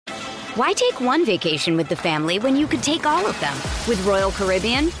Why take one vacation with the family when you could take all of them? With Royal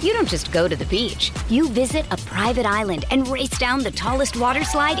Caribbean, you don't just go to the beach. You visit a private island and race down the tallest water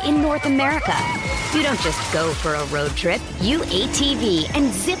slide in North America. You don't just go for a road trip. You ATV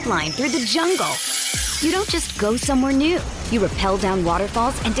and zip line through the jungle. You don't just go somewhere new. You rappel down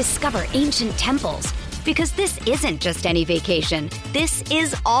waterfalls and discover ancient temples. Because this isn't just any vacation. This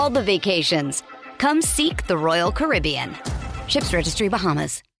is all the vacations. Come seek the Royal Caribbean. Ships Registry,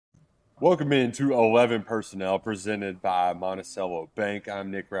 Bahamas. Welcome into 11 Personnel, presented by Monticello Bank. I'm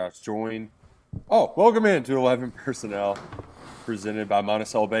Nick Roush, welcome into 11 Personnel, presented by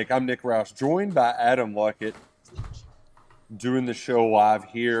Monticello Bank. I'm Nick Roush, joined by Adam Luckett, doing the show live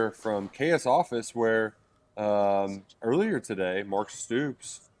here from KS office, where earlier today, Mark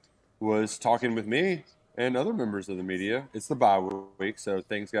Stoops was talking with me and other members of the media. It's the bye week, so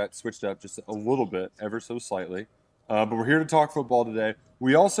things got switched up just a little bit, ever so slightly. But we're here to talk football today.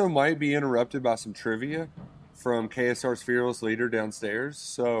 We also might be interrupted by some trivia from KSR's fearless leader downstairs.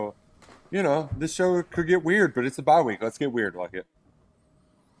 So, this show could get weird, but it's a bye week. Let's get weird like it.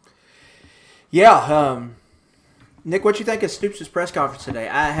 Yeah. Nick, what you think of Stoops' press conference today?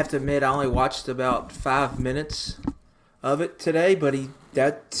 I have to admit, I only watched about 5 minutes of it today, but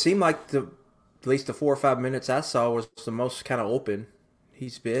that seemed like at least the 4 or 5 minutes I saw was the most kind of open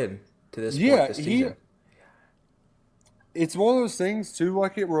he's been to this point this season. It's one of those things too,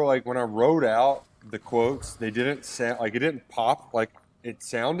 where when I wrote out the quotes, they didn't sound it didn't pop like it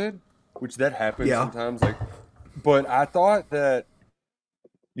sounded, which that happens sometimes. But I thought that,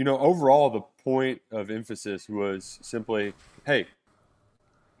 overall the point of emphasis was simply, hey,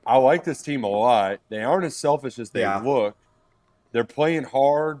 I like this team a lot. They aren't as selfish as they look. They're playing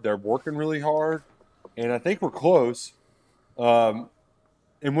hard. They're working really hard, and I think we're close. And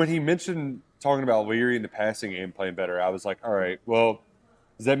when he mentioned talking about Leary in the passing game playing better, I was like, all right, well,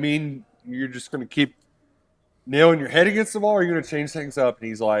 does that mean you're just going to keep nailing your head against the wall, or are you going to change things up? And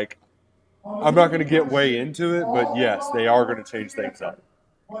he's like, I'm not going to get way into it, but yes, they are going to change things up.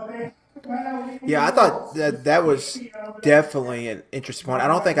 Yeah, I thought that was definitely an interesting point. I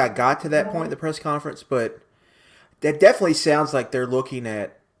don't think I got to that point in the press conference, but that definitely sounds like they're looking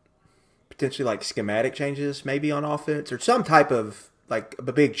at potentially schematic changes maybe on offense, or some type of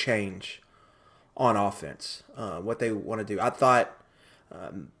a big change on offense, what they want to do. I thought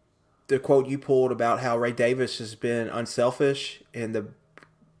the quote you pulled about how Ray Davis has been unselfish and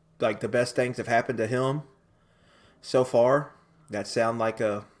the best things have happened to him so far, that sound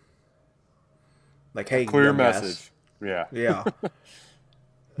hey, clear message. Yeah.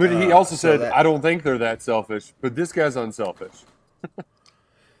 But he also said, I don't think they're that selfish, but this guy's unselfish.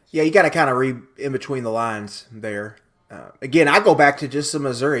 Yeah, you got to kind of read in between the lines there. Again, I go back to just the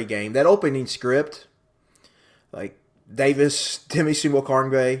Missouri game. That opening script, Davis, Timmy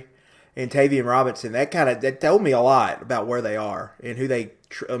Sumo-Karngbe, and Tavian Robinson, that told me a lot about where they are and who they.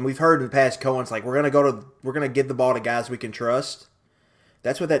 And we've heard in the past, Cohen's we're gonna give the ball to guys we can trust.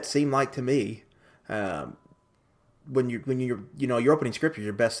 That's what that seemed like to me. When your opening script is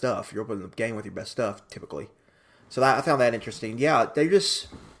your best stuff. You're opening the game with your best stuff typically. So I found that interesting. Yeah,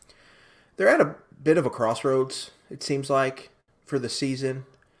 they're at a bit of a crossroads, it seems like, for the season.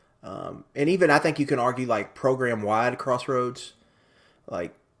 And even I think you can argue program-wide crossroads.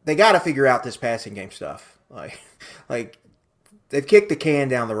 They got to figure out this passing game stuff. They've kicked the can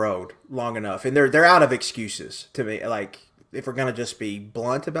down the road long enough, and they're out of excuses to me. If we're going to just be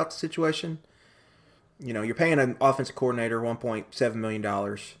blunt about the situation, you're paying an offensive coordinator $1.7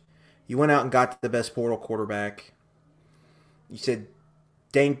 million. You went out and got the best portal quarterback. You said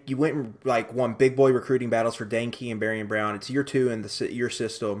you went and won big boy recruiting battles for Dane Key and Barian Brown. It's year 2 in your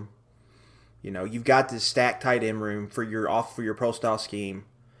system. You've got this stacked tight end room for your pro style scheme.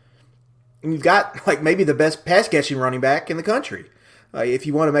 And you've got maybe the best pass catching running back in the country. If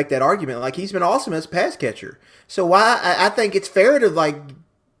you want to make that argument, he's been awesome as a pass catcher. So I think it's fair to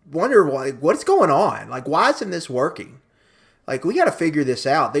wonder what's going on. Why isn't this working? We got to figure this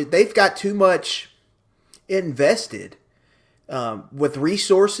out. They've got too much invested. With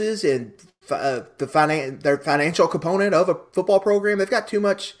resources and their financial component of a football program, they've got too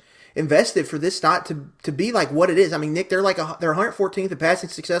much invested for this not to be what it is. I mean, Nick, they're they're 114th in passing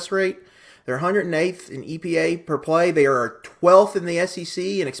success rate. They're 108th in EPA per play. They are 12th in the SEC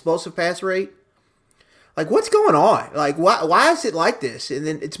in explosive pass rate. What's going on? Why is it like this? And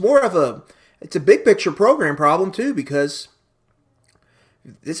then it's a big picture program problem too, because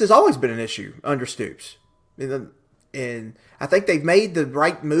this has always been an issue under Stoops. And I think they've made the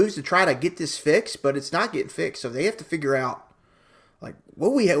right moves to try to get this fixed, but it's not getting fixed. So they have to figure out,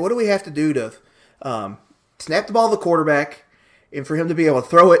 what do we have to do to snap the ball to the quarterback and for him to be able to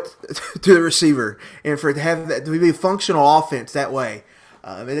throw it to the receiver, and for it to have that to be a functional offense that way.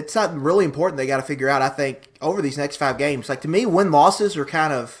 And it's something really important they got to figure out, I think, over these next 5 games. Like, to me, win-losses are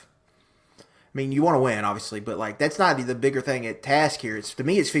kind of, I mean, you want to win, obviously, but, like, that's not the bigger thing at task here. To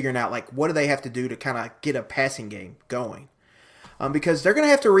me, it's figuring out, like, what do they have to do to kind of get a passing game going? Because they're going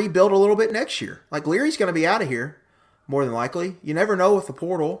to have to rebuild a little bit next year. Like, Leary's going to be out of here, more than likely. You never know with the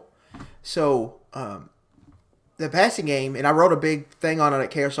portal. So, the passing game, and I wrote a big thing on it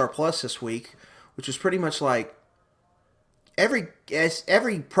at KSR Plus this week, which was pretty much like, every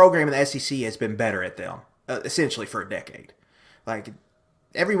program in the SEC has been better at them, essentially for a decade. Like,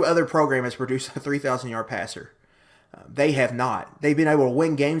 every other program has produced a 3,000-yard passer. They have not. They've been able to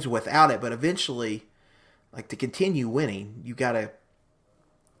win games without it, but eventually, like, to continue winning, you gotta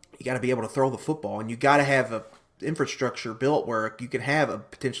be able to throw the football, and you gotta have a infrastructure built where you can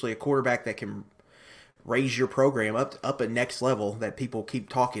have potentially a quarterback that can raise your program up a next level that people keep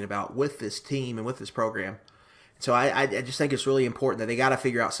talking about with this team and with this program. So I just think it's really important that they got to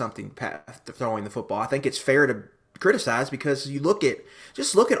figure out something throwing the football. I think it's fair to criticize because you look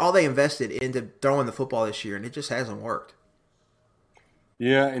at all they invested into throwing the football this year, and it just hasn't worked.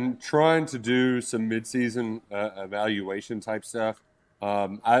 Yeah, and trying to do some midseason evaluation type stuff.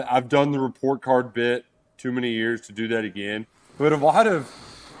 I've done the report card bit too many years to do that again. But a lot of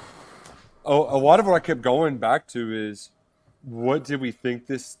what I kept going back to is, what did we think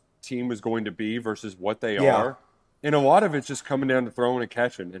this team was going to be versus what they are? And a lot of it's just coming down to throwing and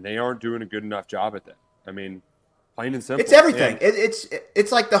catching, and they aren't doing a good enough job at that. I mean, plain and simple. It's everything.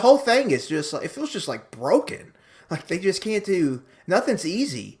 It's like the whole thing is just like, it feels just like broken. Like, they just can't do nothing's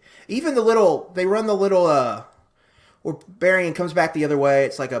easy. Even they run the little where Berrien comes back the other way.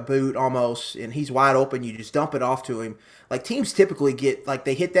 It's like a boot almost, and he's wide open. You just dump it off to him. Like, teams typically get, like,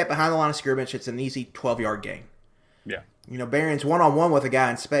 they hit that behind the line of scrimmage. It's an easy 12-yard gain. Yeah. You know, Berrien's one-on-one with a guy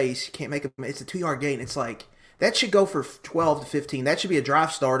in space. You can't make him. It's a 2-yard gain. It's like, that should go for 12 to 15. That should be a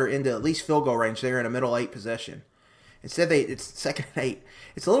drive starter into at least field goal range there in a middle 8 possession. Instead, it's second and 8.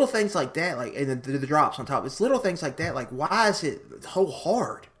 It's little things like that, like, and the drops on top. It's little things like that. Like, why is it so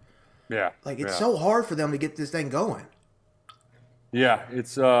hard? Yeah. Like, it's so hard for them to get this thing going. Yeah,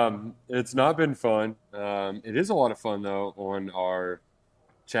 it's not been fun. It is a lot of fun though on our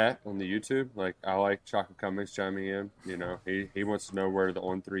chat on the YouTube. Like, I like Chocolate Cummings chiming in. You know, he wants to know where the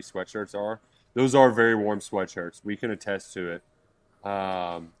On3 sweatshirts are. Those are very warm sweatshirts. We can attest to it.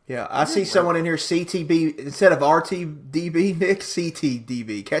 Yeah, I see someone in here, CTB, instead of RTDB, Nick,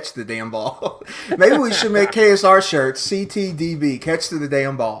 CTDB, catch the damn ball. Maybe we should make KSR shirts, CTDB, catch the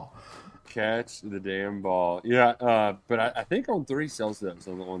damn ball. Catch the damn ball. Yeah, but I think On3 sells those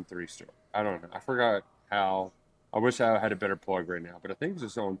on the On3 store. I don't know. I forgot how. I wish I had a better plug right now, but I think it's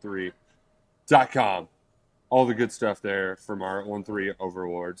just On3.com. All the good stuff there from our On3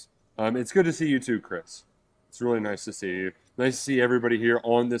 overlords. It's good to see you too, Chris. It's really nice to see you. Nice to see everybody here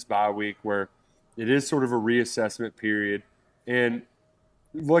on this bye week where it is sort of a reassessment period. And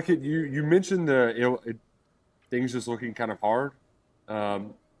look at you. You mentioned things just looking kind of hard.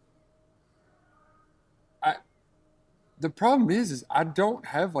 The problem is I don't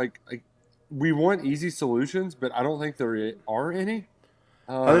have like we want easy solutions, but I don't think there are any.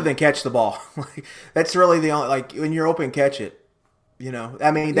 Other than catch the ball. That's really the only, like, when you're open, catch it. You know,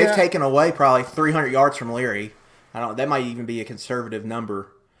 I mean, they've taken away probably 300 yards from Leary. That might even be a conservative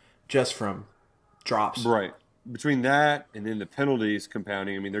number just from drops. Right. Between that and then the penalties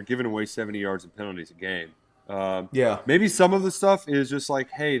compounding, I mean, they're giving away 70 yards in penalties a game. Maybe some of the stuff is just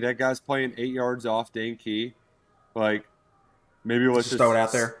like, hey, that guy's playing 8 yards off Dane Key. Like, maybe let's just throw it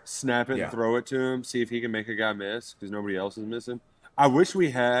out there, snap it and throw it to him, see if he can make a guy miss because nobody else is missing. I wish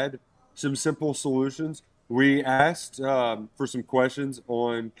we had some simple solutions. We asked for some questions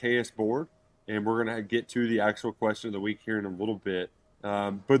on KS Board, and we're going to get to the actual question of the week here in a little bit.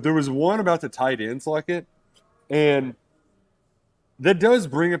 But there was one about the tight ends like it, and that does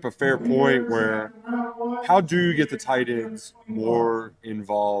bring up a fair point where how do you get the tight ends more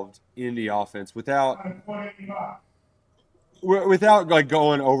involved in the offense without like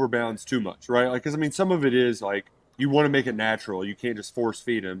going over bounds too much, right? Like, because I mean, some of it is like you want to make it natural. You can't just force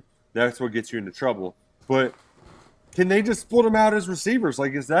feed them. That's what gets you into trouble. But can they just split them out as receivers?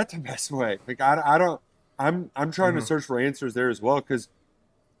 Like, is that the best way? Like, I don't. I'm trying to search for answers there as well because,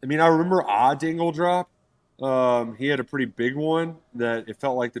 I mean, I remember Dingle drop. He had a pretty big one that it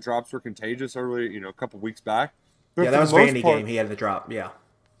felt like the drops were contagious early, a couple weeks back. But that was Vandy game. He had the drop, yeah.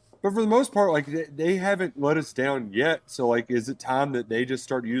 But for the most part, like, they haven't let us down yet. So, like, is it time that they just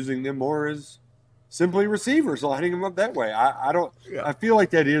start using them more as simply receivers, lining them up that way? I don't. Yeah. I feel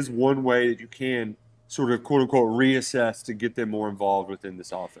like that is one way that you can sort of quote unquote reassess to get them more involved within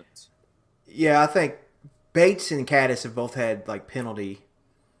this offense? Yeah, I think Bates and Caddis have both had like penalty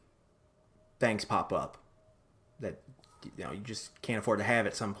things pop up that you just can't afford to have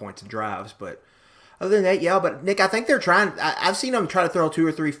at some points in drives. But other than that, yeah. But Nick, I think they're trying. I've seen them try to throw 2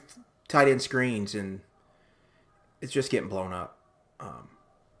 or 3 tight end screens, and it's just getting blown up.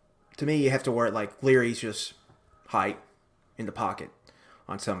 To me, you have to worry like Leary's just height in the pocket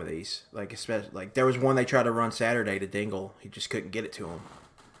on some of these. Like especially like there was one they tried to run Saturday to Dingle. He just couldn't get it to him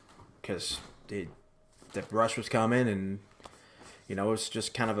because the rush was coming, and it was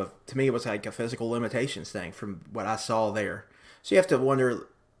just kind of to me it was like a physical limitations thing from what I saw there. So you have to wonder,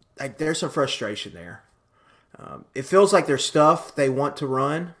 like there's some frustration there. It feels like there's stuff they want to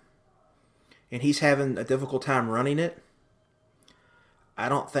run, and he's having a difficult time running it. I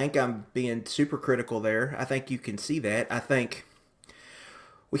don't think I'm being super critical there. I think you can see that. I think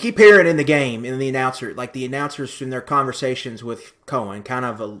we keep hearing in the game, in the announcers in their conversations with Cohen kind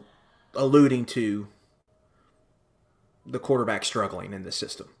of alluding to the quarterback struggling in the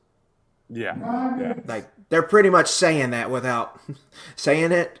system. Yeah. Like they're pretty much saying that without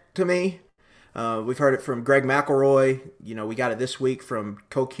saying it to me. We've heard it from Greg McElroy. We got it this week from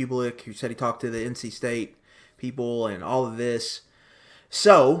Ko Kubelik, who said he talked to the NC State people and all of this.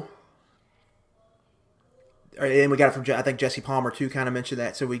 So, and we got it from, I think Jesse Palmer too kind of mentioned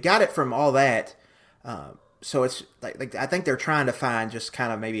that. So we got it from all that. So it's like I think they're trying to find just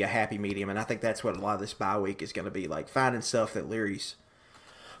kind of maybe a happy medium. And I think that's what a lot of this bye week is going to be, like finding stuff that Leary's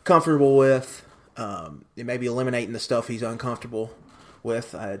comfortable with, and maybe eliminating the stuff he's uncomfortable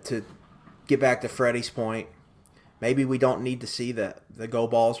with. To get back to Freddie's point, maybe we don't need to see the go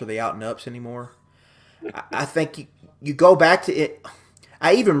balls or the out and ups anymore. I think you go back to it.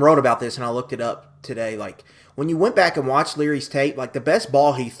 I even wrote about this and I looked it up today. Like when you went back and watched Leary's tape, like the best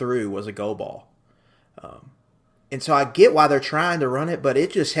ball he threw was a go ball. And so I get why they're trying to run it, but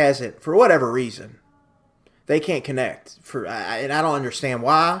it just hasn't, for whatever reason. They can't connect, and I don't understand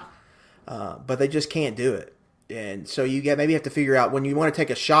why, but they just can't do it. And so maybe have to figure out when you want to take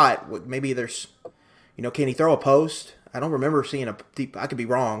a shot. Maybe there's, can he throw a post? I don't remember seeing a deep. I could be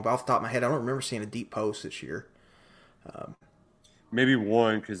wrong, but off the top of my head, I don't remember seeing a deep post this year. Maybe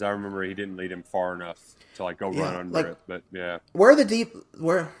one, because I remember he didn't lead him far enough to go run under it. But yeah, where are the deep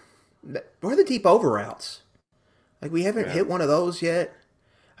over routes? Like we haven't hit one of those yet.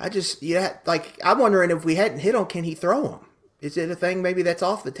 I'm wondering if we hadn't hit them, can he throw them? Is it a thing maybe that's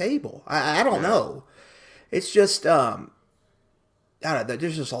off the table? I don't know. It's just I don't know.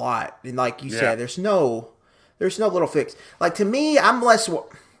 There's just a lot, and like you said, there's no little fix. Like to me, I'm less.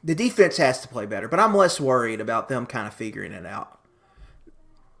 The defense has to play better, but I'm less worried about them kind of figuring it out.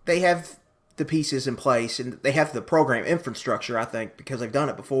 They have the pieces in place, and they have the program infrastructure, I think, because they've done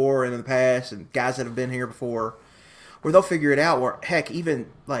it before and in the past, and guys that have been here before, where they'll figure it out. Where heck, even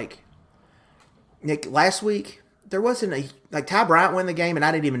like Nick last week, there wasn't Ty Bryant won the game, and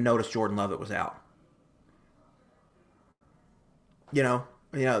I didn't even notice Jordan Lovett was out. Yeah.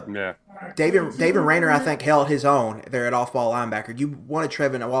 David Rayner, I think, held his own there at off-ball linebacker. You wanted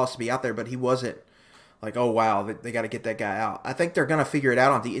Trevin Wallace to be out there, but he wasn't like, oh, wow, they got to get that guy out. I think they're going to figure it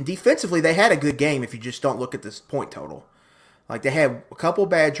out and defensively, they had a good game if you just don't look at this point total. Like, they had a couple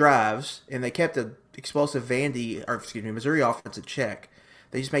bad drives, and they kept the explosive Missouri offense in check.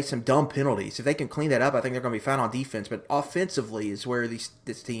 They just made some dumb penalties. If they can clean that up, I think they're going to be fine on defense. But offensively is where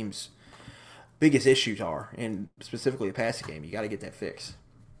this team's biggest issues are, and specifically a passing game. You got to get that fixed.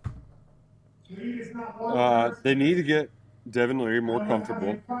 They need to get Devin Leary more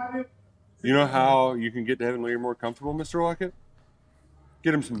comfortable. You know how you can get Devin Leary more comfortable, Mr. Lockett?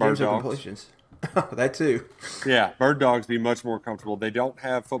 Get him some bird dogs. That too. Yeah, bird dogs be much more comfortable. They don't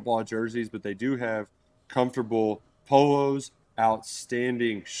have football jerseys, but they do have comfortable polos,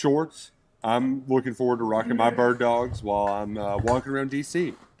 outstanding shorts. I'm looking forward to rocking my bird dogs while I'm walking around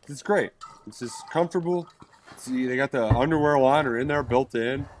D.C. It's great. It's just comfortable. See, they got the underwear liner in there built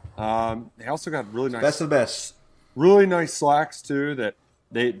in. They also got really nice, best of the best, really nice slacks too. That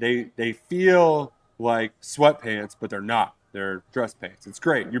they feel like sweatpants, but they're not. They're dress pants. It's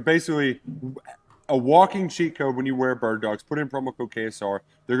great. You're basically a walking cheat code when you wear bird dogs. Put in promo code KSR.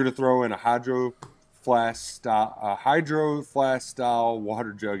 They're going to throw in a hydro flask style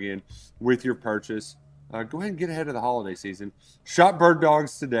water jug in with your purchase. Go ahead and get ahead of the holiday season. Shop Bird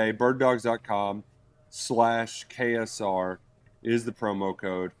Dogs today. birddogs.com/KSR is the promo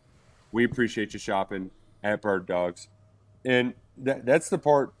code. We appreciate you shopping at Bird Dogs. And that's the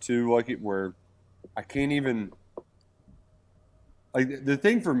part, too, where I can't even – the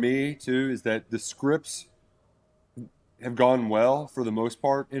thing for me, too, is that the scripts have gone well for the most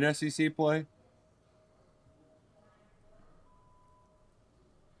part in SEC play.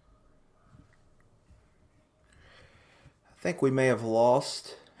 think we may have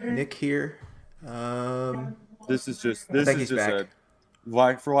lost Nick here. This is just for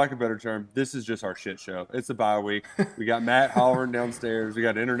lack of a better term, this is just our shit show. It's a bye week. We got Matt hollering downstairs. We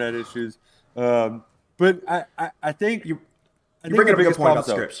got internet issues. But I think you're bringing up a good point about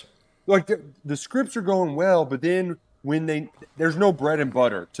scripts. Like the scripts are going well, but then when there's no bread and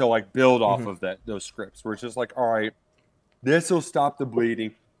butter to like build off of those scripts, where it's just like, all right, this will stop the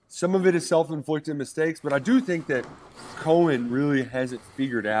bleeding. Some of it is self-inflicted mistakes, but I do think that Cohen really hasn't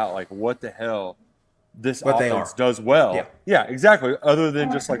figured out like what the hell this offense does well. Yeah, exactly. Other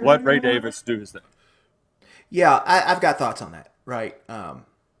than just like let Ray Davis do his thing. Yeah, I've got thoughts on that. Right.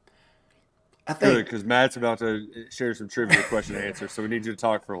 I think good, because Matt's about to share some trivia question and answer, so we need you to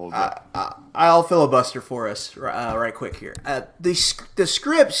talk for a little bit. I'll filibuster for us right quick here. The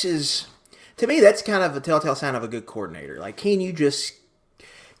scripts is, to me, that's kind of a telltale sign of a good coordinator. Like, can you just,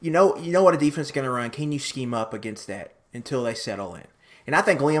 you know what a defense is going to run? Can you scheme up against that until they settle in? And I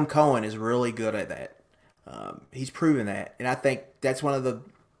think Liam Cohen is really good at that. He's proven that, and I think that's one of the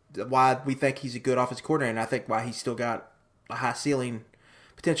why we think he's a good offensive coordinator, and I think why he's still got a high ceiling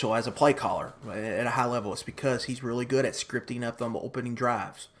potential as a play caller at a high level. It's because he's really good at scripting up them opening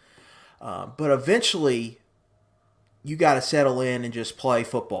drives. But eventually, you got to settle in and just play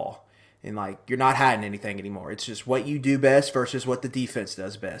football. And, like, you're not hiding anything anymore. It's just what you do best versus what the defense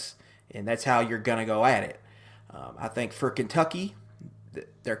does best. And that's how you're going to go at it. I think for Kentucky,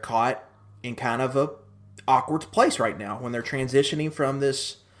 they're caught in kind of a awkward place right now when they're transitioning from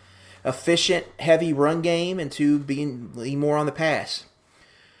this efficient, heavy run game into being more on the pass.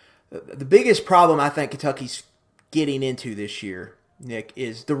 The biggest problem I think Kentucky's getting into this year, Nick,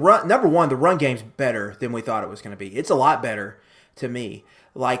 is the run. Number one, the run game's better than we thought it was going to be. It's a lot better to me.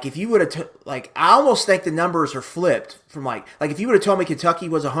 Like, if you would have, I almost think the numbers are flipped from like if you would have told me Kentucky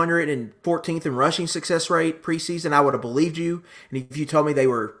was 114th in rushing success rate preseason, I would have believed you. And if you told me they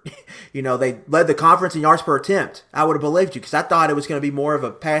were, they led the conference in yards per attempt, I would have believed you because I thought it was going to be more of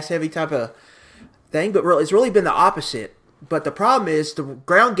a pass-heavy type of thing. But really, it's really been the opposite. But the problem is the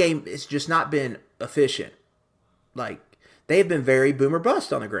ground game has just not been efficient. Like, they have been very boom or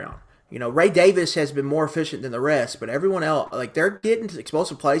bust on the ground. Ray Davis has been more efficient than the rest, but everyone else, like, they're getting to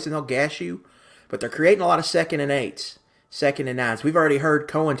explosive plays and they'll gas you, but they're creating a lot of 2nd and 8s, 2nd and 9s. We've already heard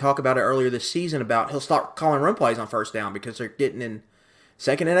Cohen talk about it earlier this season about he'll start calling run plays on first down because they're getting in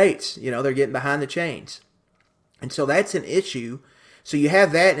 2nd and 8s. They're getting behind the chains. And so that's an issue. So you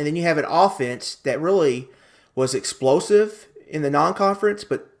have that, and then you have an offense that really was explosive in the non-conference,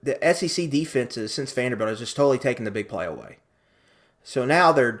 but the SEC defenses since Vanderbilt has just totally taken the big play away. So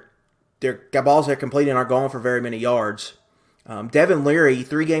now their balls they're completing aren't going for very many yards. Devin Leary,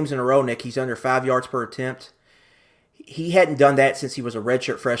 3 games in a row, Nick, he's under 5 yards per attempt. He hadn't done that since he was a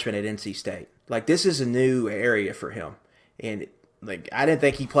redshirt freshman at NC State. Like, this is a new area for him. And, like, I didn't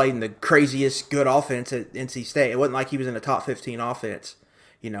think he played in the craziest good offense at NC State. It wasn't like he was in a top 15 offense.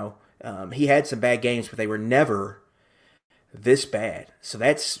 He had some bad games, but they were never this bad. So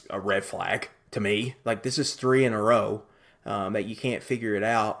that's a red flag to me. Like, this is 3 in a row that you can't figure it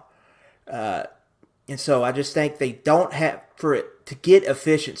out. And so I just think they don't have, for it to get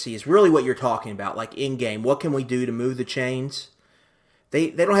efficiency is really what you're talking about, like in game. What can we do to move the chains? They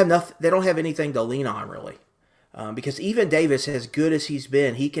don't have nothing. They don't have anything to lean on really, because even Davis, as good as he's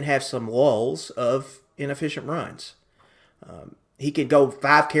been, he can have some lulls of inefficient runs. He can go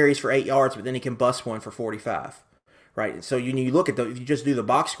 5 carries for 8 yards, but then he can bust one for 45. Right, and so you look at if you just do the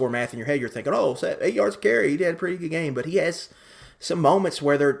box score math in your head, you're thinking, oh, 8 yards carry, he had a pretty good game, but he has some moments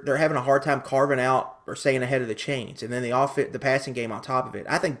where they're having a hard time carving out or staying ahead of the chains, and then the passing game on top of it.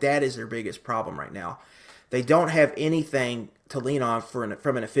 I think that is their biggest problem right now. They don't have anything to lean on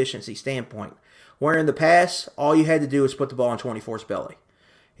from an efficiency standpoint. Where in the past, all you had to do was put the ball in 24's belly,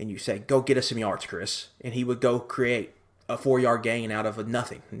 and you say, "Go get us some yards, Chris," and he would go create a 4-yard gain out of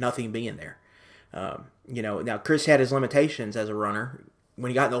nothing being there. Now Chris had his limitations as a runner. When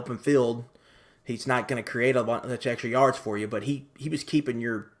he got in the open field, he's not going to create a bunch of extra yards for you, but he was keeping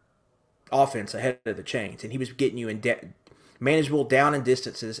your offense ahead of the chains, and he was getting you in manageable down and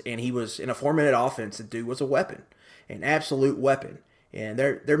distances, and he was in a 4-minute offense. The dude was a weapon, an absolute weapon, and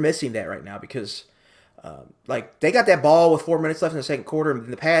they're missing that right now because they got that ball with 4 minutes left in the second quarter, and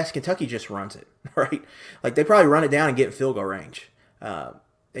in the past, Kentucky just runs it, right? Like, they probably run it down and get in field goal range.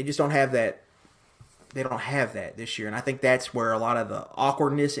 They just don't have that. They don't have that this year, and I think that's where a lot of the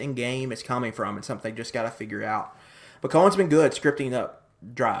awkwardness in game is coming from, and something they just got to figure out. But Cohen's been good scripting up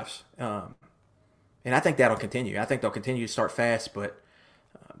drives, and I think that'll continue. I think they'll continue to start fast, but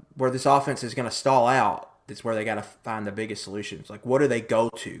where this offense is going to stall out is where they got to find the biggest solutions. Like, what do they go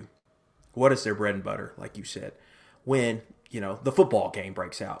to? What is their bread and butter, like you said? when the football game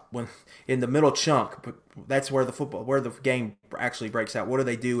breaks out, when in the middle chunk. But that's where the game actually breaks out. What do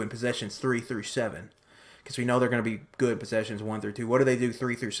they do in possessions 3 through 7? Because we know they're going to be good in possessions 1 through 2. What do they do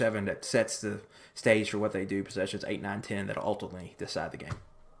 3 through 7 that sets the stage for what they do possessions 8, 9, 10 that'll ultimately decide the game?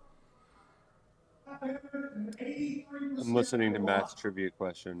 I'm listening to Matt's trivia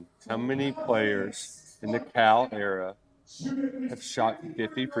question. How many players in the Cal era have shot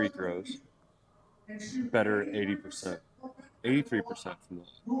 50 free throws better at 80%? 83% from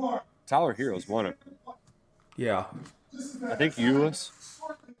them. Tyler Hero's one of them. Yeah. I think Ulis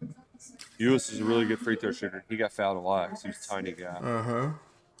is a really good free throw shooter. He got fouled a lot because he was a tiny guy. Uh-huh.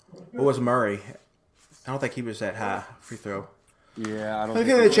 What was Murray? I don't think he was that high free throw. Yeah, I don't think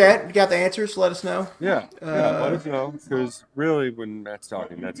in the chat, you got the answers, let us know. Yeah, let us know. Because really, when Matt's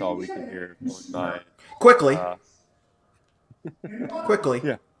talking, that's all we can hear. Quickly. Quickly.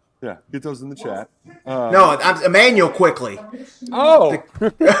 Yeah, get those in the chat. No, I'm Emmanuel Quickly. Oh!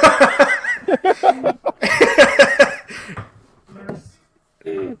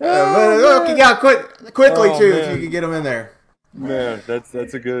 Quickly too, man. if you can get them in there. Man, that's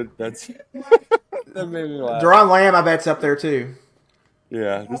a good. That made me laugh. Deron Lamb, I bet's up there too.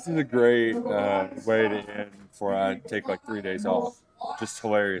 Yeah, this is a great way to end before I take like 3 days off. Just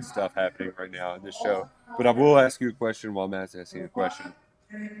hilarious stuff happening right now in this show. But I will ask you a question while Matt's asking a question.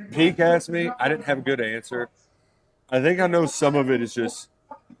 Peak asked me. I didn't have a good answer. I think I know some of it is just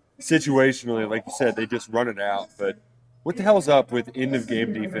situationally, like you said, they just run it out. But what the hell's up with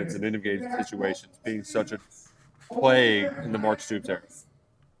end-of-game defense and end-of-game situations being such a plague in the Mark Stoops era?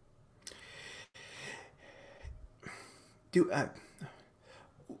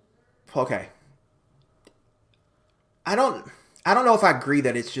 Okay. I don't know if I agree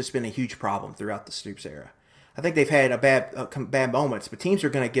that it's just been a huge problem throughout the Stoops era. I think they've had bad moments, but teams are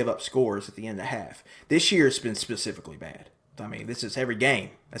going to give up scores at the end of the half. This year has been specifically bad. I mean, this is every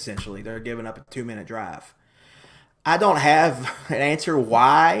game, essentially. They're giving up a 2-minute drive. I don't have an answer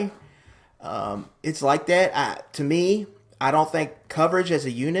why it's like that. To me, I don't think coverage as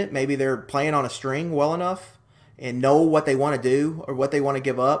a unit, maybe they're playing on a string well enough and know what they want to do or what they want to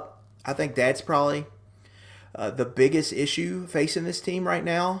give up. I think that's probably the biggest issue facing this team right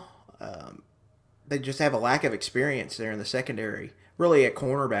now. They just have a lack of experience there in the secondary, really at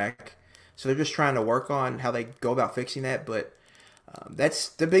cornerback. So they're just trying to work on how they go about fixing that. But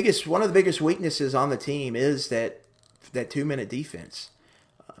that's one of the biggest weaknesses on the team is that 2-minute defense.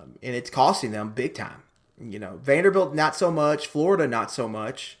 And it's costing them big time. Vanderbilt, not so much. Florida, not so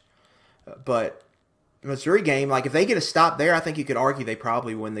much. But the Missouri game, like if they get a stop there, I think you could argue they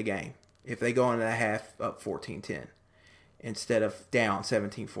probably win the game. If they go into the half up 14-10 instead of down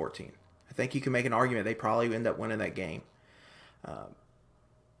 17-14. I think you can make an argument they probably end up winning that game.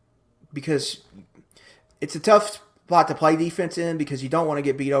 Because it's a tough spot to play defense in because you don't want to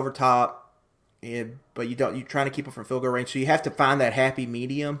get beat over top, but you're trying to keep it from field goal range. So you have to find that happy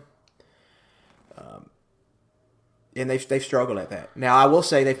medium. And they've struggled at that. Now, I will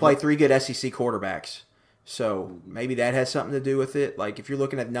say they play 3 good SEC quarterbacks. So maybe that has something to do with it. Like if you're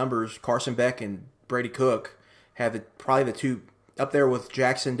looking at numbers, Carson Beck and Brady Cook have probably the two up there with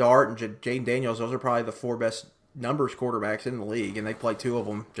Jackson Dart and Jaden Daniels. Those are probably the 4 best numbers quarterbacks in the league, and they played 2 of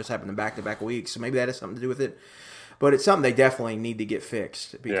them just happened to back-to-back weeks. So maybe that has something to do with it. But it's something they definitely need to get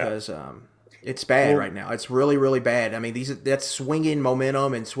fixed because it's bad right now. It's really, really bad. I mean, that's swinging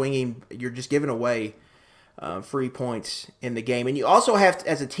momentum and swinging. You're just giving away free points in the game. And you also have to,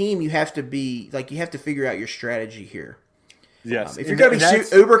 as a team, you have to figure out your strategy here. Yes. If you're going to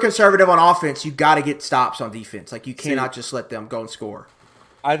be uber conservative on offense, you got to get stops on defense. Like you cannot just let them go and score.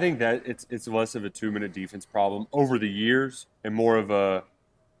 I think that it's less of a 2-minute defense problem over the years and more of a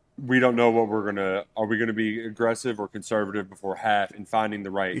we don't know what are we gonna be aggressive or conservative before half and finding the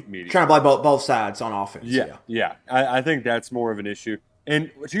right medium. Trying to play both sides on offense. Yeah. I think that's more of an issue.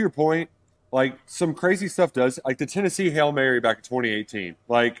 And to your point, like some crazy stuff does, like the Tennessee Hail Mary back in 2018.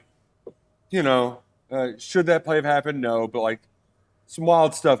 Like, should that play have happened? No, but like some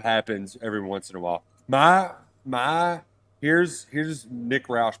wild stuff happens every once in a while. Here's Nick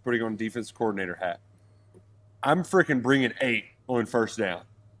Roush putting on defensive coordinator hat. I'm freaking bringing 8 on first down,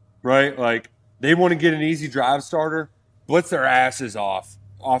 right? Like they want to get an easy drive starter, blitz their asses off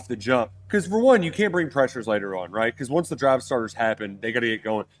the jump. Because for one, you can't bring pressures later on, right? Because once the drive starters happen, they got to get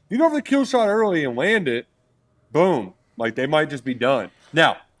going. You go for the kill shot early and land it, boom. Like they might just be done.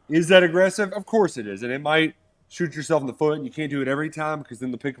 Now, is that aggressive? Of course it is. And it might shoot yourself in the foot. And you can't do it every time because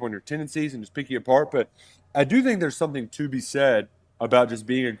then they'll pick up on your tendencies and just pick you apart. But I do think there's something to be said about just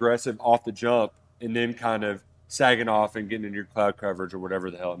being aggressive off the jump and then kind of sagging off and getting into your cloud coverage or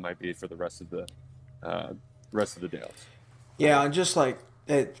whatever the hell it might be for the rest of the rest of the downs. Yeah, and just like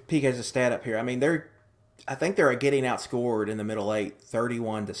Peak has a stat up here. I mean, I think they're getting outscored in the middle eight,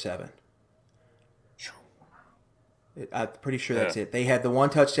 31-7. I'm pretty sure that's it. They had the one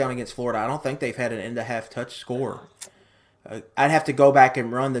touchdown against Florida. I don't think they've had an end-of-half touch score. I'd have to go back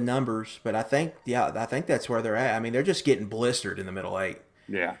and run the numbers, but I think that's where they're at. I mean, they're just getting blistered in the middle eight.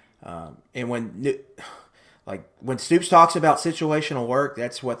 Yeah. And when Stoops talks about situational work,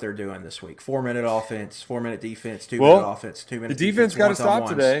 that's what they're doing this week. 4-minute offense, 4-minute defense, 2-minute offense, 2-minute. The defense got to stop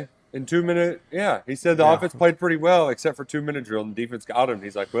today in 2-minute. Yeah, he said the offense played pretty well except for 2-minute drill, and the defense got him.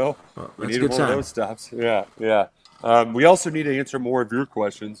 He's like, well we needed one of those stops. Yeah. We also need to answer more of your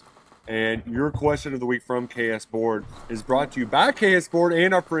questions. And your question of the week from KS Board is brought to you by KS Board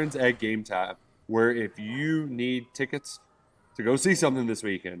and our friends at Game Time, where if you need tickets to go see something this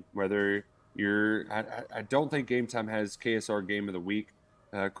weekend, whether I don't think Game Time has KSR Game of the Week,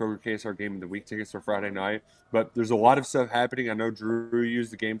 Kroger KSR Game of the Week tickets for Friday night, but there's a lot of stuff happening. I know Drew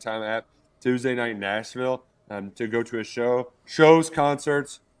used the Game Time app Tuesday night in Nashville to go to a shows,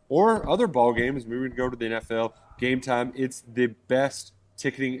 concerts, or other ball games. We would go to the NFL. Game Time, it's the best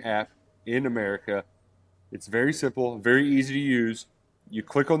ticketing app in America. It's very simple, very easy to use. You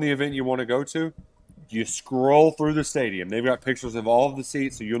click on the event you want to go to. You scroll through the stadium. They've got pictures of all of the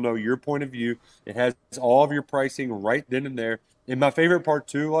seats, so you'll know your point of view. It has all of your pricing right then and there. And my favorite part,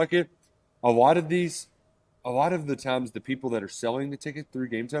 too, a lot of the times, the people that are selling the ticket through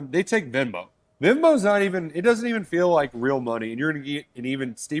Game Time, they take Venmo. Venmo's it doesn't even feel like real money, and you're going to get an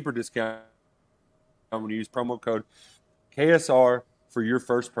even steeper discount when you use promo code KSR for your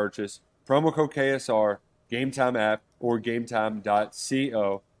first purchase. Promo code KSR, Game Time app, or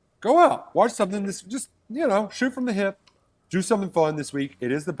gametime.co. Go out, watch something. Shoot from the hip. Do something fun this week.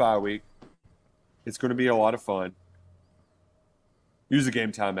 It is the bye week. It's going to be a lot of fun. Use the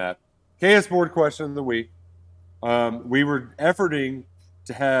Game Time app. KS Board question of the week. We were efforting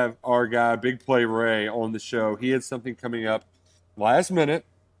to have our guy, Big Play Ray, on the show. He had something coming up last minute,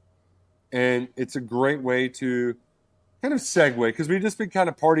 and it's a great way to kind of segue, because we've just been kind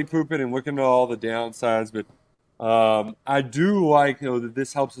of party pooping and looking at all the downsides, but I do like that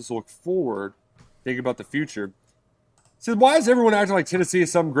this helps us look forward, think about the future. So why is everyone acting like Tennessee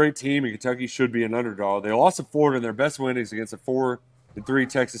is some great team and Kentucky should be an underdog? They lost to Florida in their best winnings against a 4-3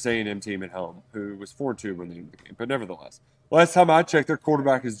 Texas A&M team at home, who was 4-2 when they won the game. But nevertheless, last time I checked, their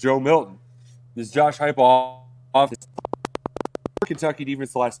quarterback is Joe Milton. This Josh Heupel offense, Kentucky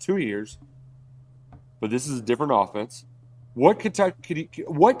defense the last 2 years, but this is a different offense. What can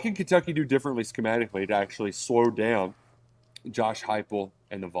Kentucky do differently schematically to actually slow down Josh Heupel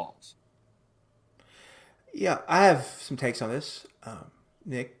and the Vols? Yeah, I have some takes on this,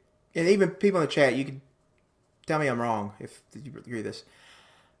 Nick. And even people in the chat, you can tell me I'm wrong if you agree with this.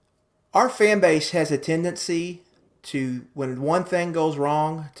 Our fan base has a tendency to, when one thing goes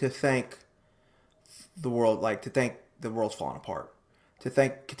wrong, to think the world's falling apart. To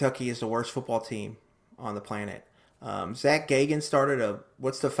think Kentucky is the worst football team on the planet. Zach Gagan started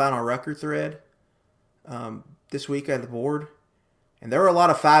what's the final record thread this week at the board, and there were a lot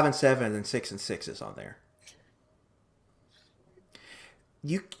of 5-7 and 6-6s on there.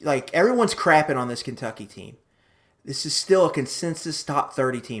 Everyone's crapping on this Kentucky team. This is still a consensus top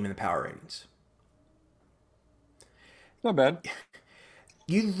 30 team in the power ratings. Not bad.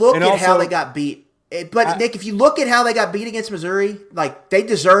 You look at how they got beat. But Nick, if you look at how they got beat against Missouri, they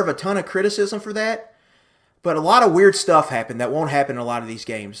deserve a ton of criticism for that. But a lot of weird stuff happened that won't happen in a lot of these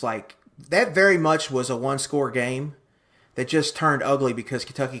games. That very much was a one-score game that just turned ugly because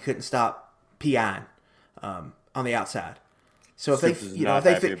Kentucky couldn't stop PIing on the outside. So if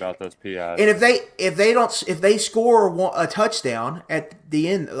they about those PIs, and if they score a touchdown at the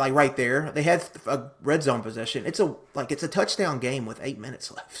end, right there, they had a red zone possession. It's a touchdown game with 8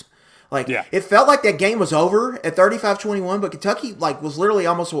 minutes left. It felt like that game was over at 35-21, but Kentucky was literally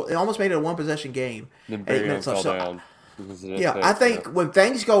almost made it a one possession game. Then 8 minutes left. I think when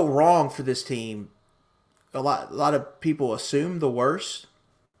things go wrong for this team, a lot of people assume the worst.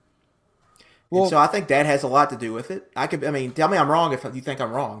 Well, and so I think that has a lot to do with it. Tell me I'm wrong if you think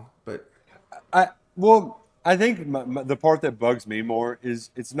I'm wrong, but I think the part that bugs me more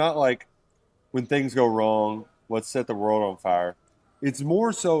is it's not like when things go wrong, let's set the world on fire. It's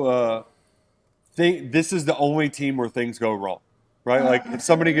more so this is the only team where things go wrong, right? If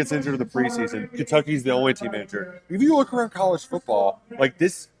somebody gets injured in the preseason, Kentucky's the only team injured. If you look around college football,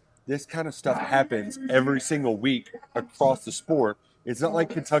 this kind of stuff happens every single week across the sport. It's not like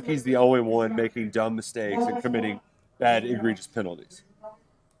Kentucky's the only one making dumb mistakes and committing bad, egregious penalties.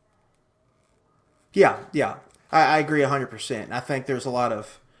 Yeah. I agree 100%. I think there's a lot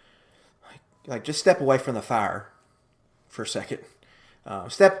of Like, just step away from the fire for a second.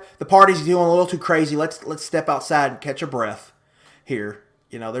 The party's doing a little too crazy. Let's step outside and catch a breath here.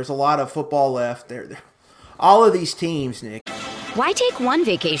 There's a lot of football left. All of these teams, Nick. Why take one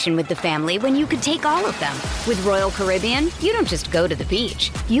vacation with the family when you could take all of them? With Royal Caribbean, you don't just go to the beach.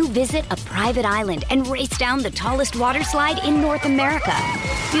 You visit a private island and race down the tallest water slide in North America.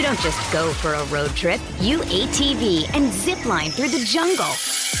 You don't just go for a road trip. You ATV and zip line through the jungle.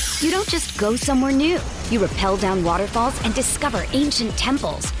 You don't just go somewhere new. You rappel down waterfalls and discover ancient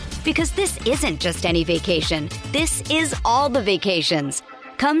temples. Because this isn't just any vacation. This is all the vacations.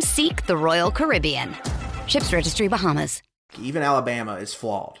 Come seek the Royal Caribbean. Ships Registry, Bahamas. Even Alabama is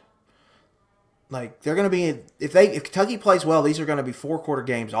flawed. Like, they're going to be, if Kentucky plays well, these are going to be 4-quarter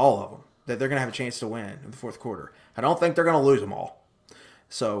games, all of them, that they're going to have a chance to win in the fourth quarter. I don't think they're going to lose them all.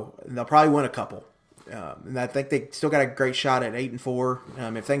 So they'll probably win a couple. And I think they still got a great shot at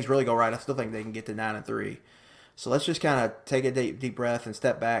 8-4. If things really go right, I still think they can get to 9-3. So let's just kind of take a deep breath and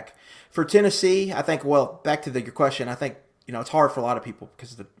step back. For Tennessee, I think, back to your question, I think, it's hard for a lot of people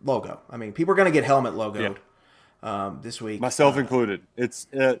because of the logo. I mean, people are going to get helmet logoed. Yeah. This week, myself included. It's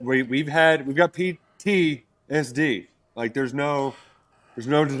we've got PTSD. Like, there's no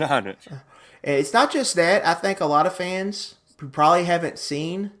denying it. It's not just that. I think a lot of fans who probably haven't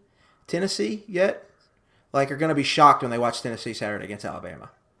seen Tennessee yet, are going to be shocked when they watch Tennessee Saturday against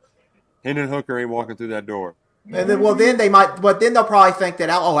Alabama. Hendon Hooker ain't walking through that door. And then they might, but then they'll probably think that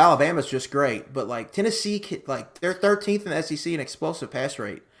Alabama's just great. But Tennessee, they're 13th in the SEC in explosive pass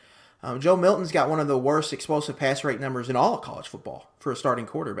rate. Joe Milton's got one of the worst explosive pass rate numbers in all of college football for a starting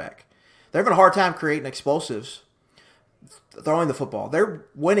quarterback. They're having a hard time creating explosives throwing the football. They're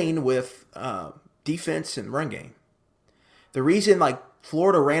winning with defense and run game. The reason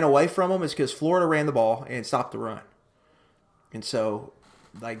Florida ran away from them is because Florida ran the ball and stopped the run. And so,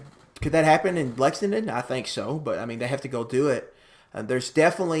 could that happen in Lexington? I think so, but I mean, they have to go do it. There's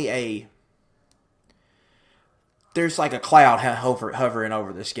definitely there's a cloud hovering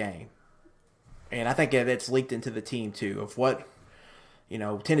over this game. And I think that's leaked into the team, too, of what,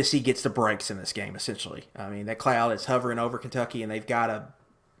 Tennessee gets the breaks in this game, essentially. I mean, that cloud is hovering over Kentucky, and they've got to,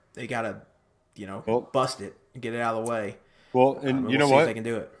 bust it and get it out of the way. Well, and we'll you know see what? If they can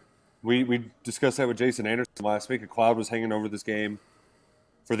do it. We discussed that with Jason Anderson last week. A cloud was hanging over this game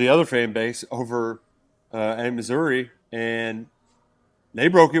for the other fan base over at Missouri, and they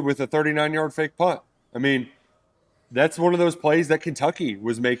broke it with a 39-yard fake punt. I mean, that's one of those plays that Kentucky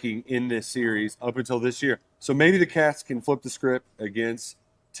was making in this series up until this year. So maybe the Cats can flip the script against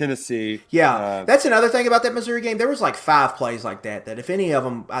Tennessee. Yeah, that's another thing about that Missouri game. There was 5 plays like that if any of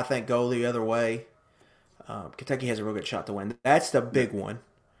them, I think, go the other way, Kentucky has a real good shot to win. That's the big one.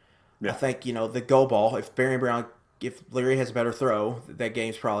 Yeah. I think, the go ball, if Leary has a better throw, that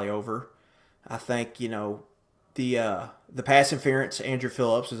game's probably over. I think, the pass interference, Andrew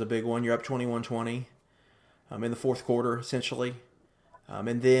Phillips, is a big one. You're up 21-20. In the fourth quarter, essentially.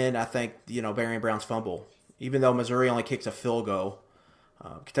 And then I think, Barian Brown's fumble. Even though Missouri only kicks a field goal,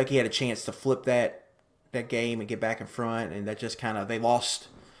 Kentucky had a chance to flip that game and get back in front, and that just they lost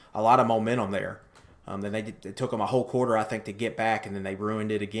a lot of momentum there. Then it took them a whole quarter, I think, to get back, and then they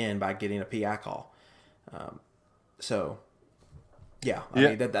ruined it again by getting a PI call. Yeah. I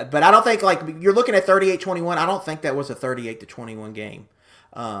mean, but I don't think, you're looking at 38-21. I don't think that was a 38-21 game.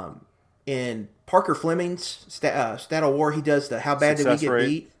 In Parker Fleming's stat of war, he does the how bad did we get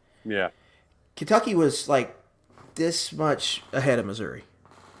beat? Yeah. Kentucky was this much ahead of Missouri.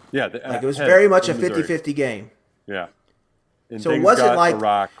 Yeah. It was very much a 50-50 game. Yeah. And so it wasn't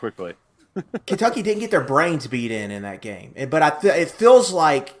awry quickly. Kentucky didn't get their brains beat in that game. But it feels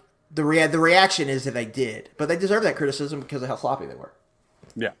like the reaction is that they did. But they deserve that criticism because of how sloppy they were.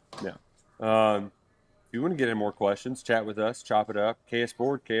 Yeah. If you want to get in more questions, chat with us, chop it up. KS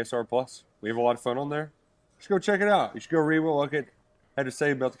Board, KSR Plus. We have a lot of fun on there. You should go check it out. You should go read what Luckett had to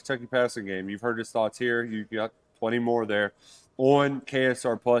say about the Kentucky passing game. You've heard his thoughts here. You've got plenty more there. On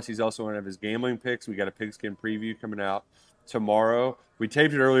KSR Plus, he's also one of his gambling picks. We got a pigskin preview coming out tomorrow. We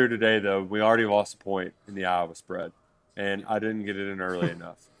taped it earlier today, though. We already lost a point in the Iowa spread, and I didn't get it in early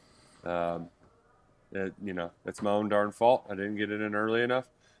enough. That's my own darn fault. I didn't get it in early enough.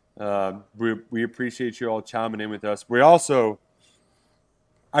 We appreciate you all chiming in with us.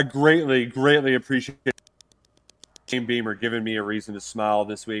 I greatly appreciate Shane Beamer giving me a reason to smile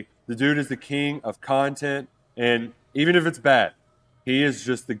this week. The dude is the king of content, and even if it's bad, he is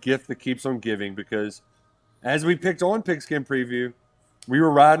just the gift that keeps on giving, because as we picked on Pigskin Preview, we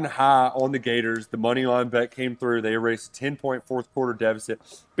were riding high on the Gators. The money line bet came through. They erased a 10-point fourth quarter deficit.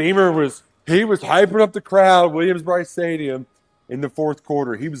 Beamer was hyping up the crowd, Williams-Brice Stadium, in the fourth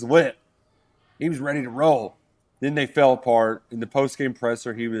quarter. He was lit. He was ready to roll. Then they fell apart. In the post-game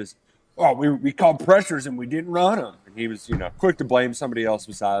presser, he was, we called pressures and we didn't run them. And he was, quick to blame somebody else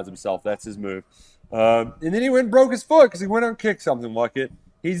besides himself. That's his move. And then he went and broke his foot because he went out and kicked something like it.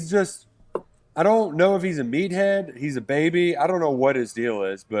 He's just, I don't know if he's a meathead. He's a baby. I don't know what his deal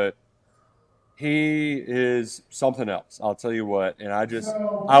is, but he is something else. I'll tell you what. And I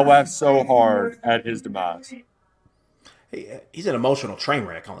laughed so hard at his demise. He's an emotional train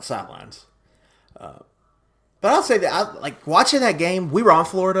wreck on the sidelines. But I'll say that, watching that game, we were on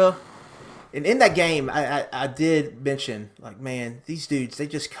Florida. And in that game, I did mention, man, these dudes, they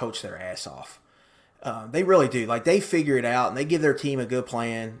just coach their ass off. They really do. They figure it out, and they give their team a good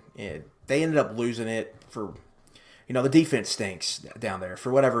plan. And they ended up losing it for, the defense stinks down there.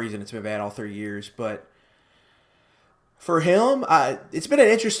 For whatever reason, it's been bad all 3 years. But for him, it's been an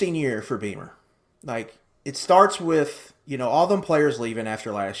interesting year for Beamer. It starts with, all them players leaving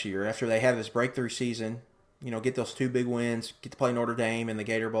after last year, after they had this breakthrough season, get those 2 big wins, get to play Notre Dame in the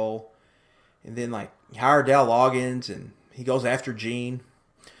Gator Bowl. And then, hire Dell Loggins, and he goes after Gene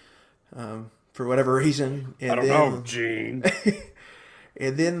for whatever reason. And I don't know, Gene.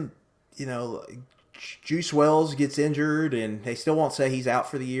 And then, Juice Wells gets injured, and they still won't say he's out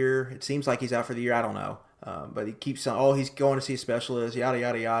for the year. It seems like he's out for the year. I don't know. But he keeps on, he's going to see a specialist, yada,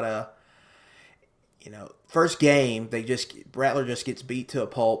 yada, yada. First game, Rattler just gets beat to a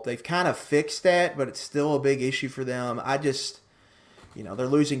pulp. They've kind of fixed that, but it's still a big issue for them. They're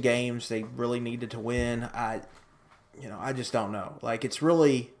losing games they really needed to win. I just don't know. It's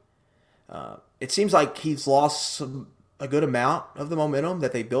really, it seems like he's lost a good amount of the momentum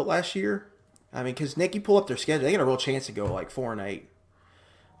that they built last year. Because Nick, you pull up their schedule, they got a real chance to go 4-8.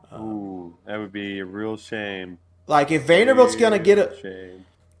 Ooh, that would be a real shame. If Vanderbilt's gonna get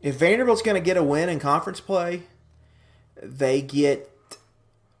a win in conference play, they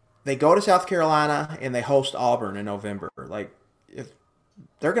go to South Carolina and they host Auburn in November. If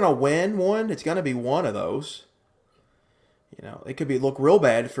they're gonna win one, it's gonna be one of those. It could look real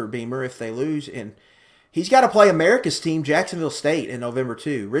bad for Beamer if they lose, and he's got to play America's team, Jacksonville State, in November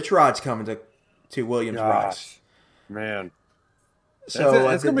too. Rich Rod's coming to Williams-Brice. Man. So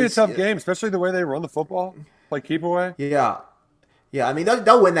it's going to be a tough game, especially the way they run the football, keep away. Yeah.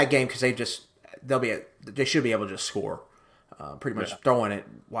 They'll win that game because they should be able to just score, pretty much throwing it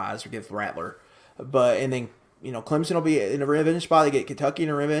wise against Rattler. And then Clemson will be in a revenge spot. They get Kentucky in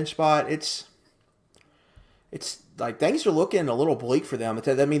a revenge spot. It's things are looking a little bleak for them.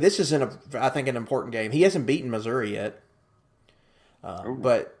 This isn't I think an important game. He hasn't beaten Missouri yet,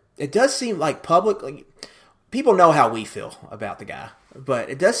 but it does seem like publicly, people know how we feel about the guy. But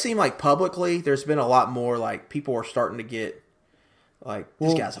it does seem like publicly there's been a lot more people are starting to get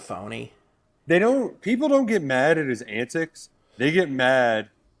this guy's a phony. People don't get mad at his antics. They get mad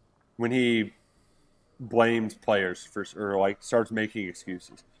when he blames players or starts making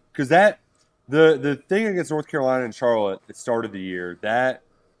excuses. Because the thing against North Carolina and Charlotte that started the year,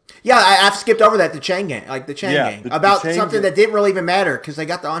 I've skipped over that, the chain game, the chain game. About something that didn't really even matter because they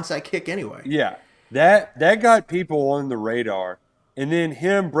got the onside kick anyway. Yeah. That got people on the radar. And then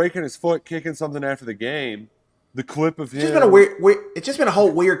him breaking his foot, kicking something after the game, the clip of him. It's just been a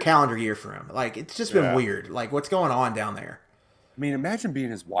whole weird calendar year for him. It's just been weird. What's going on down there? Imagine being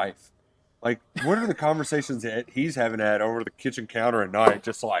his wife. What are the conversations that he's having over the kitchen counter at night?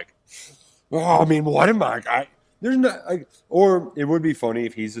 Just what am I? There's no, or it would be funny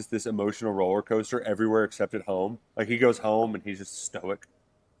if he's just this emotional roller coaster everywhere except at home. He goes home and he's just stoic.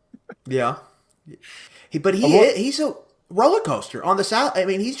 Yeah. He's a roller coaster on the side.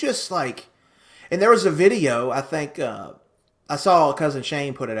 He's just and there was a video, I think, I saw Cousin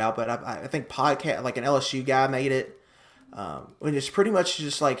Shane put it out, but I think podcast, an LSU guy made it. And it's pretty much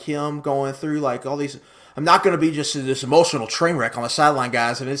just him going through all these, I'm not going to be just this emotional train wreck on the sideline,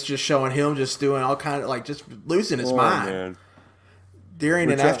 guys, and it's just showing him just doing all kind of just losing his mind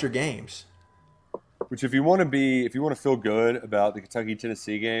during and after games. Which if you want to feel good about the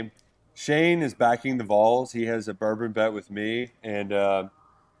Kentucky-Tennessee game, Shane is backing the Vols. He has a bourbon bet with me, and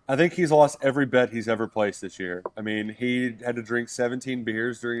I think he's lost every bet he's ever placed this year. He had to drink 17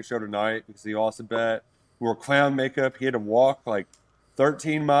 beers during a show tonight because he lost a bet. Wore clown makeup. He had to walk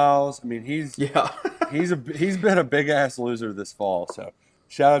 13 miles. He's been a big ass loser this fall. So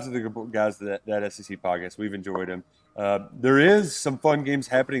shout out to the guys that SEC podcast. We've enjoyed him. There is some fun games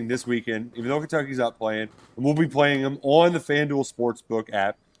happening this weekend, even though Kentucky's not playing, and we'll be playing them on the FanDuel Sportsbook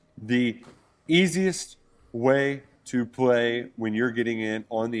app. The easiest way to play when you're getting in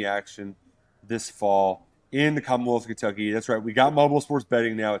on the action this fall in the Commonwealth of Kentucky. That's right. We got mobile sports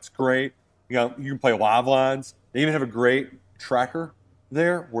betting now. It's great. You can play live lines. They even have a great tracker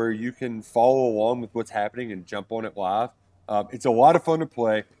there where you can follow along with what's happening and jump on it live. It's a lot of fun to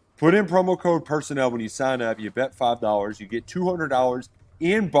play. Put in promo code personnel when you sign up. You bet $5. You get $200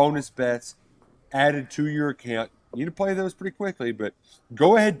 in bonus bets added to your account. You need to play those pretty quickly, but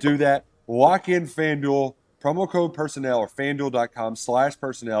go ahead, do that. Lock in FanDuel, promo code personnel or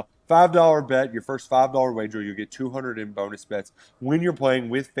FanDuel.com/personnel. $5 bet, your first $5 wager, you'll get $200 in bonus bets when you're playing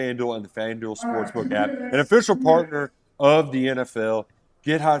with FanDuel and the FanDuel Sportsbook app, an official partner of the NFL.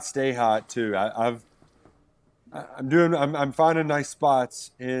 Get hot, stay hot too. I'm finding nice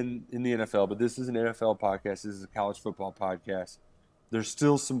spots in the NFL, but this is an NFL podcast. This is a college football podcast. There's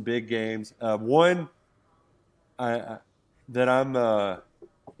still some big games. One that I'm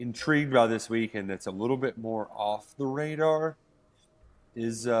intrigued by this weekend that's a little bit more off the radar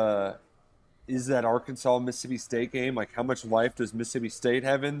is that Arkansas-Mississippi State game. Like, how much life does Mississippi State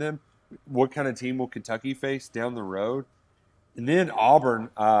have in them? What kind of team will Kentucky face down the road? And then Auburn,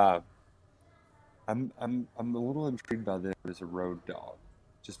 I'm a little intrigued by them as a road dog,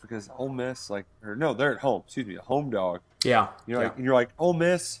 just because Ole Miss, they're at home. Excuse me, a home dog. Yeah. And you're like, Ole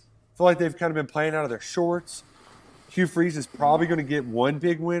Miss, I feel like they've kind of been playing out of their shorts. Hugh Freeze is probably going to get one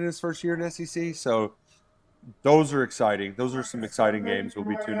big win his first year in SEC, so those are exciting. Those are some exciting games we'll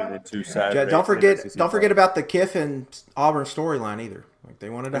be tuning into Saturday. Yeah, don't forget about the Kiffin Auburn storyline either. Like, they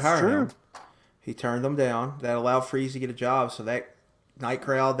wanted to hire him. He turned them down. That allowed Freeze to get a job, so that night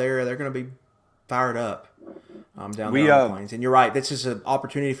crowd there, they're going to be fired up down there on the Plains. And you're right, this is an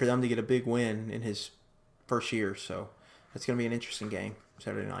opportunity for them to get a big win in his first year, so it's going to be an interesting game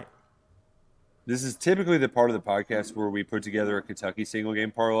Saturday night. This is typically the part of the podcast where we put together a Kentucky single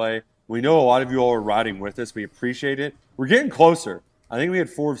game parlay. We know a lot of you all are riding with us. We appreciate it. We're getting closer. I think we had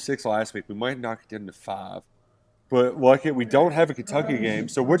 4 of 6 last week. We might knock it down to 5. But lucky we don't have a Kentucky game.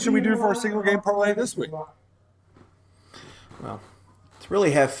 So what should we do for our single game parlay this week? Well, to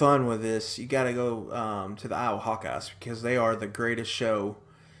really have fun with this, you got to go to the Iowa Hawkeyes because they are the greatest show.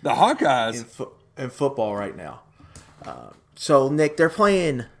 The Hawkeyes in football right now. So Nick, they're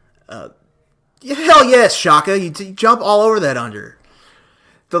playing. Hell yes, Shaka! You jump all over that under.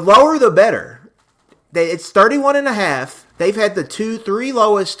 The lower, the better. It's 31.5. They've had the 3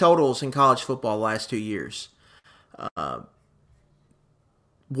 lowest totals in college football the last 2 years.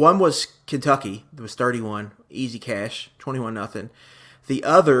 One was Kentucky. It was 31, easy cash, 21-0. The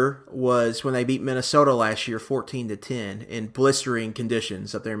other was when they beat Minnesota last year, 14-10 in blistering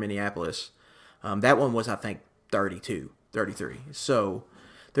conditions up there in Minneapolis. That one was, I think, 32, 33. So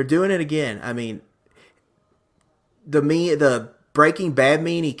they're doing it again. I mean, the Breaking Bad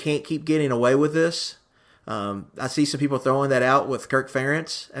meme, he can't keep getting away with this. I see some people throwing that out with Kirk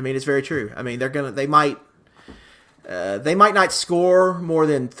Ferentz. I mean, it's very true. I mean, they might not score more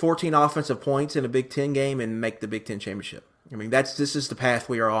than 14 offensive points in a Big Ten game and make the Big Ten championship. I mean, this is the path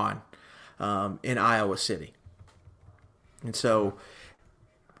we are on in Iowa City. And so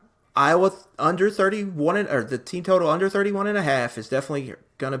Iowa under 31, or the team total under 31.5 is definitely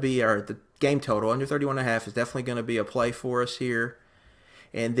going to be, or the game total under 31.5 is definitely going to be a play for us here.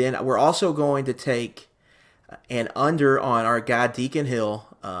 And then we're also going to take an under on our guy Deacon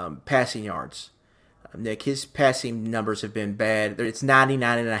Hill passing yards. Nick, his passing numbers have been bad. It's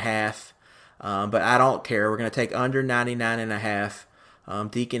 99.5, but I don't care. We're going to take under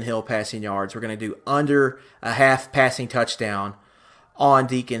 99.5 Deacon Hill passing yards. We're going to do under a half passing touchdown on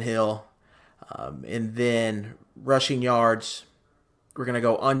Deacon Hill. And then rushing yards, we're going to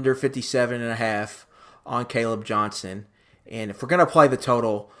go under 57.5 on Caleb Johnson. And if we're going to play the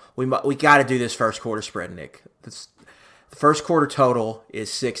total, we got to do this first quarter spread, Nick. The first quarter total is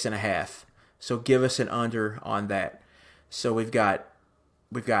 6.5. So give us an under on that. So we've got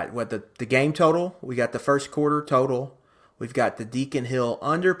what the game total, we got the first quarter total, we've got the Deacon Hill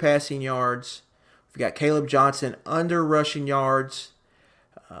under passing yards, we've got Caleb Johnson under rushing yards.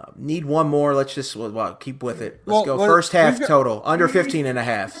 Need one more. Let's just keep with it. Let's go first half total under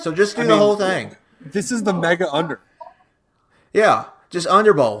 15.5. So just do the whole thing. This is the mega under. Yeah, just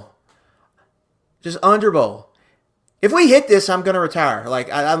under bowl. Just under bowl. If we hit this, I'm going to retire.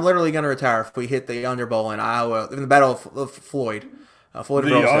 I'm literally going to retire if we hit the under bowl in Iowa, in the Battle of Floyd. Floyd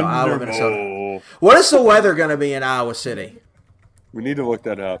of Roseville, Iowa, Minnesota. What is the weather going to be in Iowa City? We need to look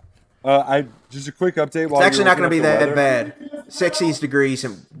that up. Just a quick update. It's actually not going to be that bad. 60 degrees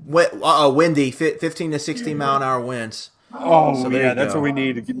and windy, 15 to 16 mile an hour winds. Oh, so yeah, that's what we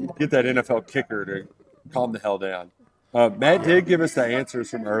need to get that NFL kicker to calm the hell down. Matt did give us the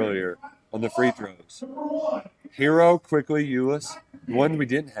answers from earlier on the free throws. Hero, quickly, Ulis. One we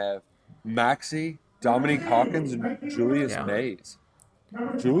didn't have. Maxey, Dominique Hawkins, and Julius Mays.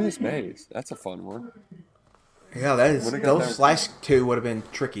 Julius Mays. That's a fun one. Yeah, those last two would have been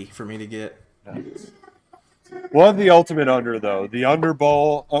tricky for me to get. We'll have the ultimate under, though. The Under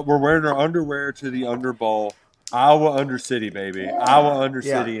Bowl. We're wearing our underwear to the Under Bowl. Iowa Under City, baby. Iowa Under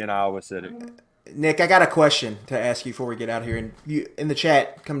City in Iowa City. Nick, I got a question to ask you before we get out of here. And you, in the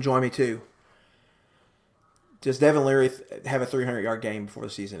chat, come join me, too. Does Devin Leary have a 300-yard game before the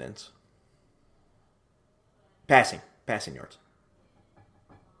season ends? Passing yards.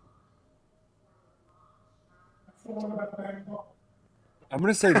 I'm going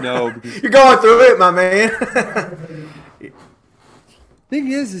to say no. You're going through it, my man.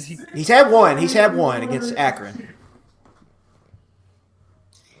 Thing is he's had one. He's had one against Akron.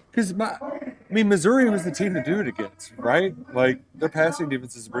 Because Missouri was the team to do it against, right? Like their passing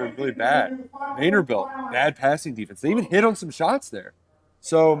defense is really, really bad. Vanderbilt, bad passing defense. They even hit on some shots there.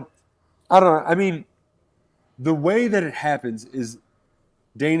 So I don't know. I mean, the way that it happens is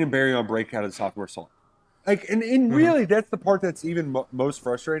Dane and Barry on break out of the sophomore slump. Like, and really, that's the part that's even most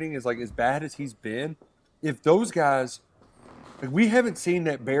frustrating is, like, as bad as he's been, if those guys, like, we haven't seen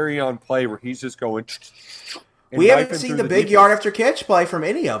that Barry on play where he's just going. We haven't seen the big yard after catch play from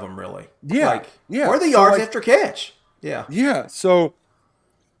any of them, really. Yeah. Or the yards after catch. Yeah. Yeah. So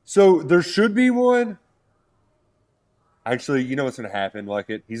there should be one. Actually, you know what's going to happen? Like,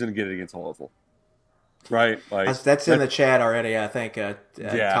 he's going to get it against Louisville. Right? Like that's in the chat already, I think. Tom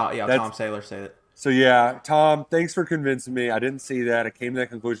Saylor said it. So, yeah, Tom, thanks for convincing me. I didn't see that. I came to that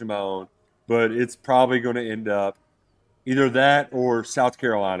conclusion on my own. But it's probably going to end up either that or South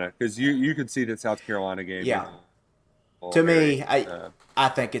Carolina. Because you could see that South Carolina game. Yeah. To me, I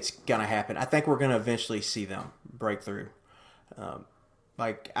think it's going to happen. I think we're going to eventually see them break through.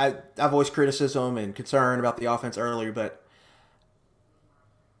 I voiced criticism and concern about the offense earlier, but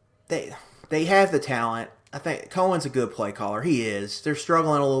they have the talent. I think Cohen's a good play caller. He is. They're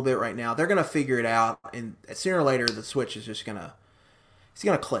struggling a little bit right now. They're going to figure it out, and sooner or later the switch is just going to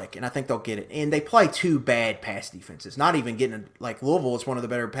click, and I think they'll get it. And they play two bad pass defenses. Not even getting like Louisville is one of the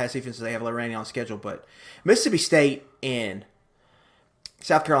better pass defenses they have remaining on schedule, but Mississippi State and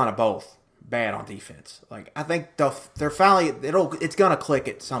South Carolina both bad on defense. Like I think they're finally it's going to click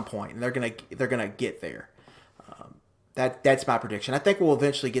at some point, and they're going to get there. That's my prediction. I think we'll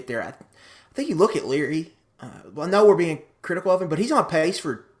eventually get there. I think you look at Leary. I know we're being critical of him, but he's on pace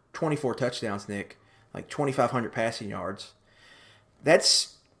for 24 touchdowns, Nick. Like 2,500 passing yards.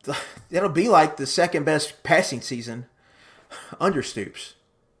 That'll be like the second best passing season under Stoops.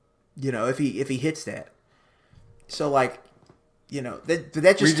 You know, if he hits that. So like, you know,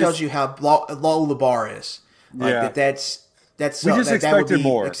 that just tells you how low the bar is. Like yeah. That's we just expected that would be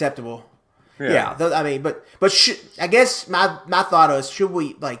more acceptable. Yeah. I mean, but I guess my thought is, should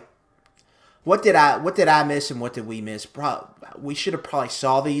we like, what did I miss and what did we miss? We should have probably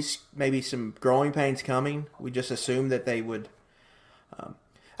saw these, maybe some growing pains coming. We just assumed that they would.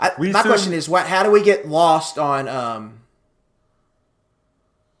 My question is, how do we get lost on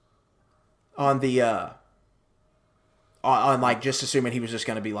like just assuming he was just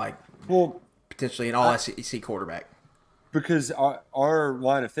going to be like potentially an all SEC quarterback? Because our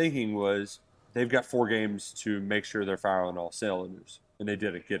line of thinking was they've got 4 games to make sure they're firing all cylinders, and they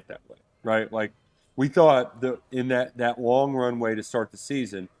didn't get that way, right? Like we thought in that long runway to start the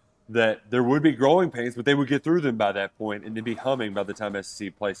season that there would be growing pains, but they would get through them by that point and they'd be humming by the time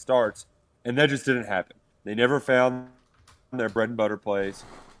SEC play starts, and that just didn't happen. They never found their bread and butter plays.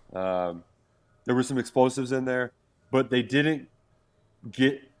 There were some explosives in there, but they didn't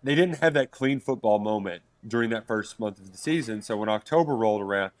have that clean football moment during that first month of the season. So when October rolled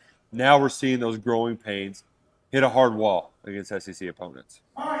around, now we're seeing those growing pains hit a hard wall against SEC opponents.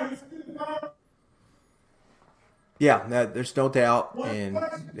 Yeah, there's no doubt, and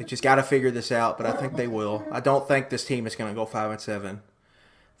they just got to figure this out, but I think they will. I don't think this team is going to go 5-7. I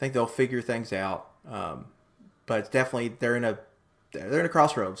think they'll figure things out, but it's definitely they're in a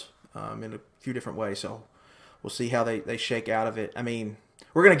crossroads in a few different ways, so we'll see how they shake out of it. I mean,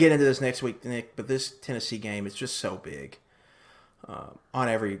 we're going to get into this next week, Nick, but this Tennessee game is just so big on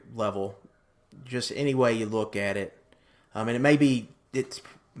every level, just any way you look at it. And it might be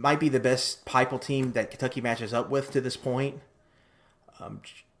the best Heupel team that Kentucky matches up with to this point,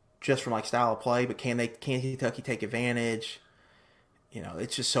 just from like style of play. But can Kentucky take advantage? You know,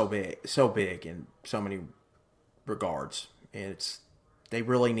 it's just so big in so many regards, and they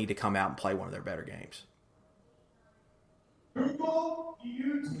really need to come out and play one of their better games. There's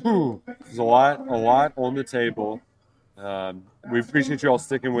a lot on the table. We appreciate you all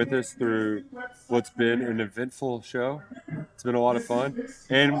sticking with us through what's been an eventful show. It's been a lot of fun.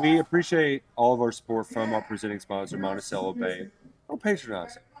 And we appreciate all of our support from our presenting sponsor, Monticello Bay. Don't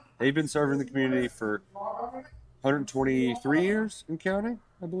patronize it. They've been serving the community for 123 years and counting,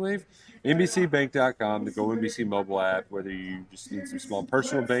 I believe. NBCBank.com, the Go NBC mobile app, whether you just need some small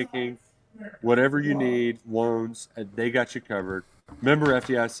personal banking, whatever you need, loans, they got you covered. Member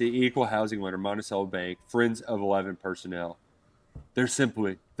FDIC, equal housing lender, Monticello Bank, friends of 11 personnel. They're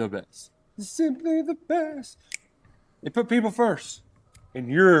simply the best. Simply the best. They put people first. And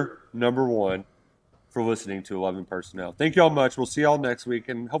you're number one for listening to 11 personnel. Thank y'all much. We'll see y'all next week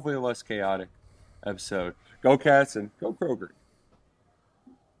and hopefully a less chaotic episode. Go Cats and go Kroger.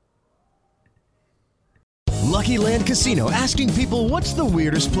 Lucky Land Casino, asking people, what's the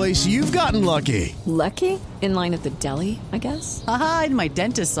weirdest place you've gotten lucky? Lucky? In line at the deli, I guess? Aha, in my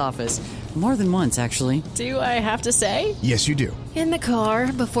dentist's office. More than once, actually. Do I have to say? Yes, you do. In the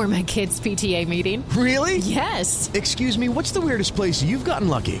car before my kids' PTA meeting. Really? Yes. Excuse me, what's the weirdest place you've gotten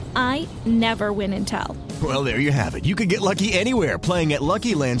lucky? I never win and tell. Well, there you have it. You can get lucky anywhere, playing at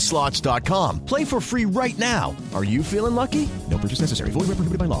LuckyLandSlots.com. Play for free right now. Are you feeling lucky? No purchase necessary. Void where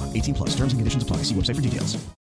prohibited by law. 18+. Terms and conditions apply. See website for details.